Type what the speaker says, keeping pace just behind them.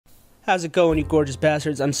How's it going, you gorgeous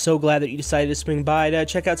bastards? I'm so glad that you decided to swing by to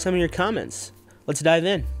check out some of your comments. Let's dive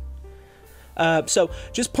in. So,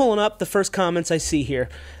 just pulling up the first comments I see here.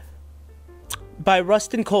 By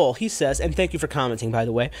Rustin Cole, he says, and thank you for commenting, by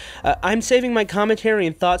the way, I'm saving my commentary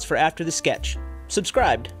and thoughts for after the sketch.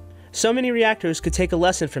 Subscribed. So many reactors could take a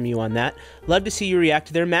lesson from you on that. Love to see you react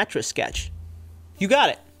to their mattress sketch. You got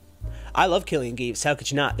it. I love Killian Gibbs. How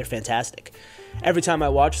could you not? They're fantastic. Every time I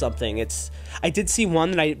watch something, I did see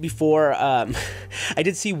one that I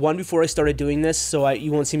did see one before I started doing this, so you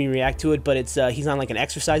won't see me react to it, but he's on like an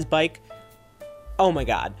exercise bike. Oh my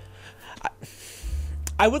god.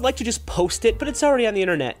 I would like to just post it, but it's already on the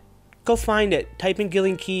internet. Go find it. Type in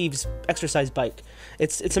Killian Gibbs exercise bike.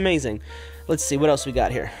 It's amazing. Let's see, what else we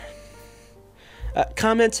got here?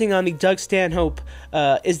 Commenting on the Doug Stanhope,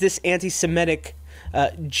 is this anti-Semitic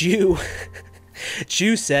Jew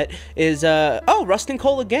set is, oh, Rustin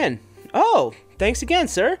Cole again. Oh, thanks again,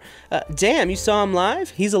 sir. Damn, you saw him live?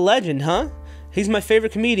 He's a legend, huh? He's my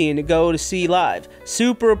favorite comedian to go to see live.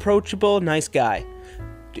 Super approachable, nice guy.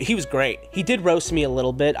 He was great. He did roast me a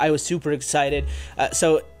little bit. I was super excited.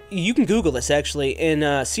 So you can Google this, actually.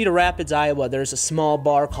 In Cedar Rapids, Iowa, there's a small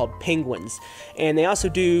bar called Penguins, and they also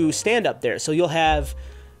do stand-up there. So you'll have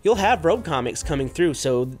road comics coming through.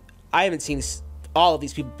 So I haven't seen all of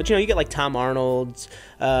these people, but you know, you get like Tom Arnold's,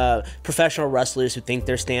 professional wrestlers who think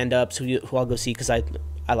they're stand-ups, who I'll go see because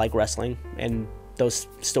I like wrestling, and those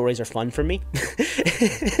stories are fun for me.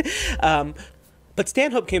 But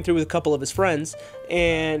Stanhope came through with a couple of his friends,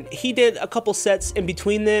 and he did a couple sets in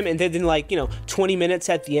between them, and they did like, 20 minutes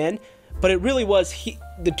at the end. But it really was,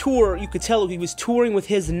 the tour, you could tell he was touring with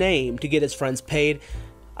his name to get his friends paid.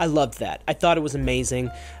 I loved that. I thought it was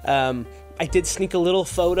amazing. I did sneak a little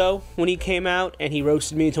photo when he came out, and he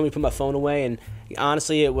roasted me and told me to put my phone away, and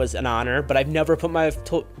honestly, it was an honor, but I've never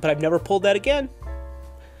pulled that again.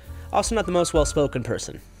 Also not the most well-spoken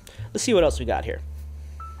person. Let's see what else we got here.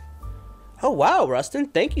 Oh, wow, Rustin.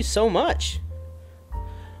 Thank you so much.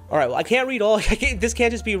 All right, well, I can't read all. This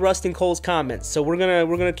can't just be Rustin Cole's comments, so we're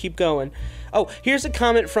gonna keep going. Oh, here's a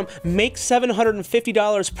comment from Make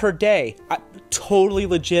 $750 per day. Totally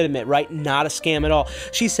legitimate, right? Not a scam at all.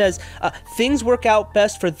 She says, things work out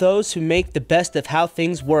best for those who make the best of how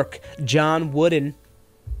things work. John Wooden.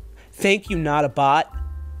 Thank you, not a bot.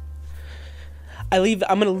 I'm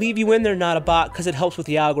gonna leave you in there, not a bot, because it helps with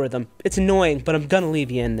the algorithm. It's annoying, but I'm gonna leave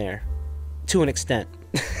you in there. To an extent.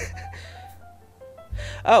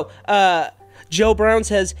 Oh, Joe Brown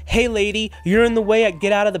says, hey lady, you're in the way,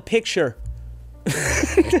 get out of the picture.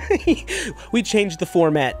 We changed the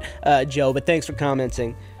format, Joe, but thanks for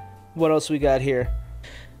commenting. What else we got here?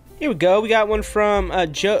 Here we go. We got one from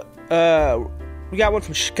Joe. We got one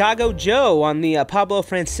from Chicago Joe on the Pablo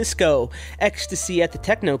Francisco Ecstasy at the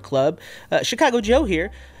Techno Club. Chicago Joe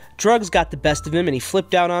here. Drugs got the best of him, and he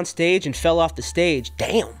flipped out on stage and fell off the stage.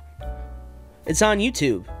 Damn. It's on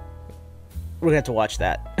YouTube. We're gonna have to watch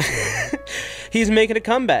that. He's making a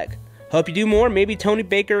comeback. Hope you do more. Maybe Tony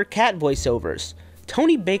Baker cat voiceovers.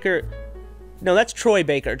 Tony Baker... No, that's Troy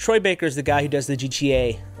Baker. Troy Baker is the guy who does the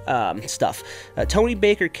GTA stuff. Tony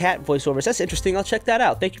Baker cat voiceovers. That's interesting. I'll check that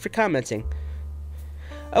out. Thank you for commenting.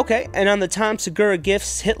 Okay, and on the Tom Segura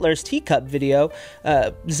Gifts Hitler's Teacup video,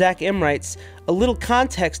 Zach M. writes, a little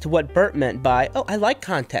context to what Bert meant by... Oh, I like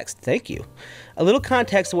context. Thank you. A little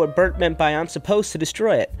context to what Bert meant by I'm supposed to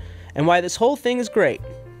destroy it, and why this whole thing is great.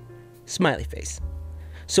 Smiley face.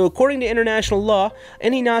 So according to international law,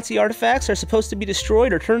 any Nazi artifacts are supposed to be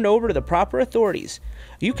destroyed or turned over to the proper authorities.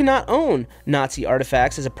 You cannot own Nazi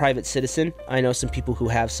artifacts as a private citizen. I know some people who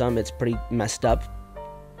have some. It's pretty messed up.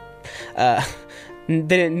 They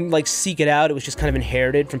didn't, like, seek it out. It was just kind of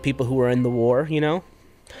inherited from people who were in the war, you know?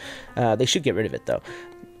 They should get rid of it, though.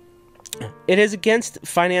 It is against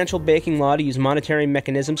financial banking law to use monetary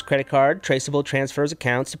mechanisms, credit card, traceable transfers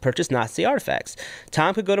accounts to purchase Nazi artifacts.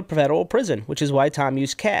 Tom could go to federal prison, which is why Tom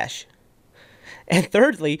used cash. And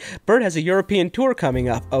thirdly, Bert has a European tour coming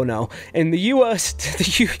up. Oh no. And the US,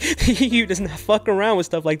 the EU doesn't fuck around with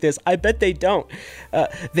stuff like this. I bet they don't.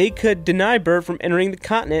 They could deny Bert from entering the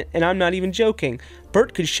continent, and I'm not even joking.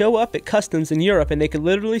 Bert could show up at customs in Europe, and they could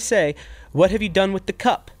literally say, what have you done with the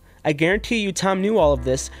cup? I guarantee you Tom knew all of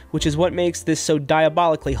this, which is what makes this so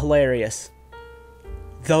diabolically hilarious.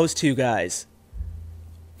 Those two guys.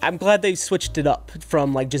 I'm glad they switched it up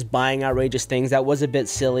from, like, just buying outrageous things. That was a bit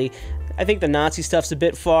silly. I think the Nazi stuff's a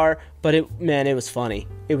bit far, but man, it was funny.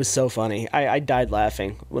 It was so funny. I died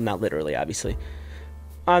laughing. Well, not literally, obviously.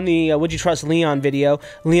 On the Would You Trust Leon video,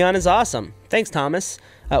 Leon is awesome. Thanks, Thomas.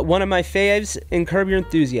 One of my faves in Curb Your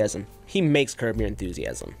Enthusiasm. He makes Curb Your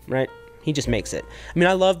Enthusiasm, right? He just makes it. I mean,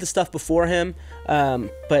 I love the stuff before him,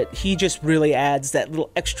 but he just really adds that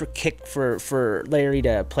little extra kick for Larry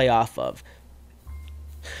to play off of.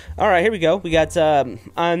 All right, here we go. We got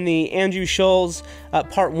on the Andrew Scholes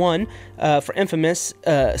part 1 for Infamous.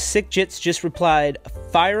 Sick Jits just replied,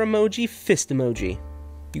 fire emoji, fist emoji.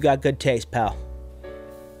 You got good taste, pal.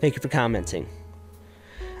 Thank you for commenting.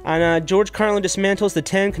 On George Carlin Dismantles the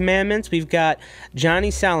 10 Commandments, we've got Johnny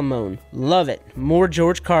Salamone. Love it. More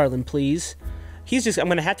George Carlin, please. I'm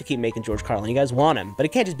going to have to keep making George Carlin. You guys want him. But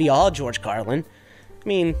it can't just be all George Carlin. I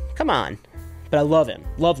mean, come on. But I love him.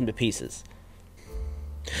 Love him to pieces.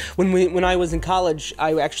 When I was in college,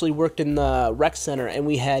 I actually worked in the rec center, and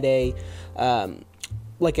we had a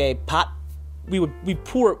pot. We would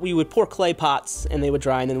pour clay pots, and they would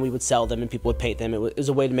dry, and then we would sell them, and people would paint them. It was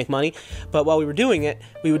a way to make money. But while we were doing it,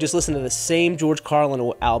 we would just listen to the same George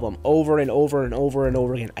Carlin album over and over and over and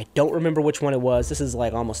over again. I don't remember which one it was. This is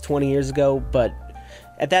like almost 20 years ago, but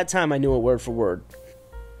at that time I knew it word for word.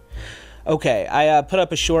 Okay, I put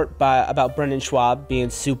up a short about Brendan Schwab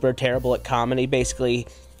being super terrible at comedy. Basically,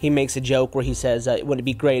 he makes a joke where he says, wouldn't it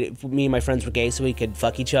be great if me and my friends were gay so we could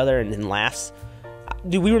fuck each other, and then laughs.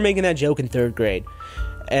 Dude, we were making that joke in 3rd grade.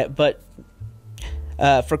 But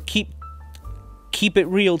for Keep It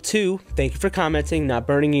Real 2, thank you for commenting, Not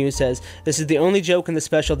Burning You, says, this is the only joke in the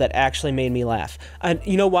special that actually made me laugh. And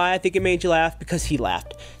you know why I think it made you laugh? Because he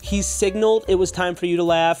laughed. He signaled it was time for you to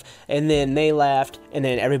laugh, and then they laughed, and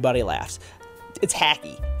then everybody laughs. It's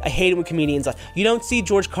hacky. I hate it when comedians laugh. You don't see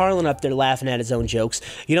George Carlin up there laughing at his own jokes.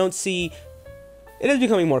 You don't see... It is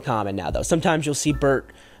becoming more common now, though. Sometimes you'll see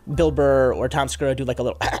Bill Burr or Tom Segura do like a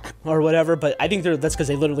little or whatever, but I think that's because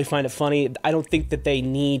they literally find it funny. I don't think that they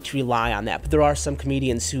need to rely on that, but there are some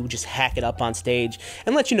comedians who just hack it up on stage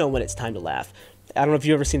and let you know when it's time to laugh. I don't know if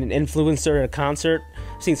you've ever seen an influencer at a concert.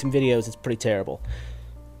 I've seen some videos. It's pretty terrible.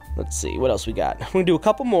 Let's see, what else we got? I'm going to do a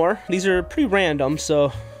couple more. These are pretty random,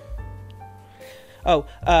 so...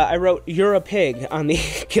 I wrote "You're a Pig" on the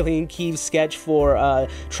Killian Keeves sketch for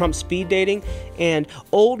Trump speed dating, and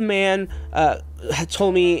Old Man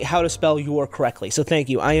told me how to spell "your" correctly, so thank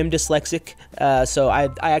you. I am dyslexic, so I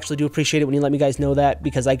actually do appreciate it when you let me guys know that,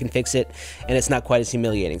 because I can fix it, and it's not quite as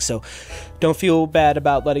humiliating. So don't feel bad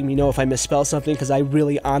about letting me know if I misspell something, because I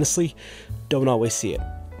really, honestly, don't always see it.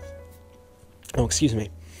 Oh, excuse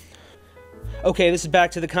me. Okay, this is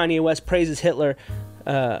back to the Kanye West praises Hitler.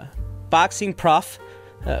 Boxing Prof,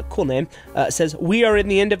 cool name, says, we are in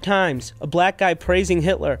the end of times. A black guy praising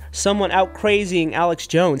Hitler. Someone out crazying Alex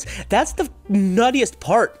Jones. That's the nuttiest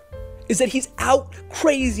part, is that he's out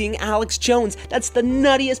crazying Alex Jones. That's the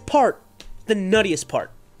nuttiest part. The nuttiest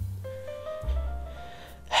part.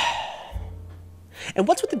 And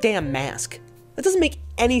what's with the damn mask? That doesn't make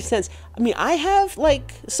any sense. I mean, I have,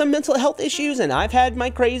 like, some mental health issues, and I've had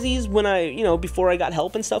my crazies when before I got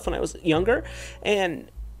help and stuff when I was younger,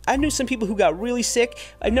 and I knew some people who got really sick.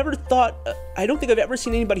 I don't think I've ever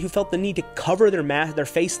seen anybody who felt the need to cover their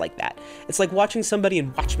face like that. It's like watching somebody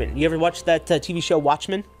in Watchmen. You ever watch that TV show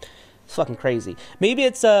Watchmen? It's fucking crazy. Maybe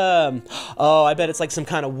it's, I bet it's like some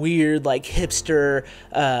kind of weird, like, hipster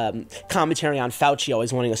commentary on Fauci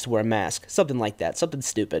always wanting us to wear a mask. Something like that. Something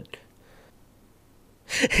stupid.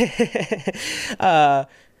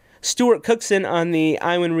 Stuart Cookson on the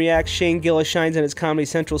I Win Reacts Shane Gillis shines in his Comedy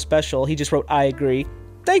Central special. He just wrote, I agree.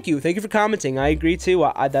 Thank you for commenting. I agree too.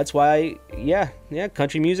 That's why, yeah,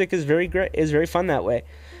 country music is very great, is very fun that way.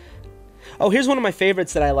 Oh, here's one of my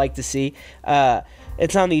favorites that I like to see.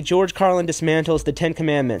 It's on the George Carlin Dismantles the 10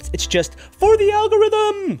 Commandments. It's just for the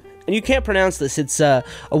algorithm, and you can't pronounce this. It's a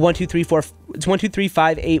 1 2 3 4. It's 1 2 3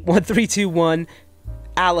 5 8 1 3 2 1.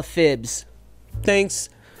 Alafibs. Thanks.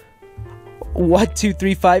 1 2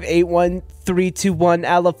 3 5 8 1 3 2 1.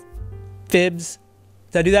 Alafibs.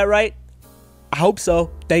 Did I do that right? I hope so.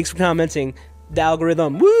 Thanks for commenting. The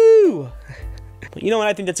algorithm. Woo! You know what?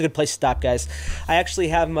 I think that's a good place to stop, guys. I actually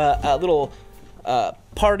have a little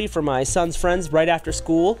party for my son's friends right after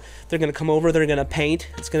school. They're going to come over. They're going to paint.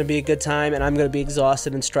 It's going to be a good time, and I'm going to be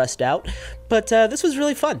exhausted and stressed out. But this was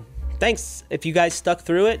really fun. Thanks if you guys stuck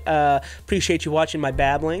through it. Appreciate you watching my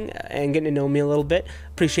babbling and getting to know me a little bit.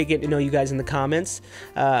 Appreciate getting to know you guys in the comments.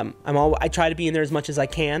 I try to be in there as much as I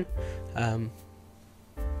can.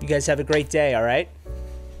 You guys have a great day, all right?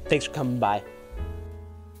 Thanks for coming by.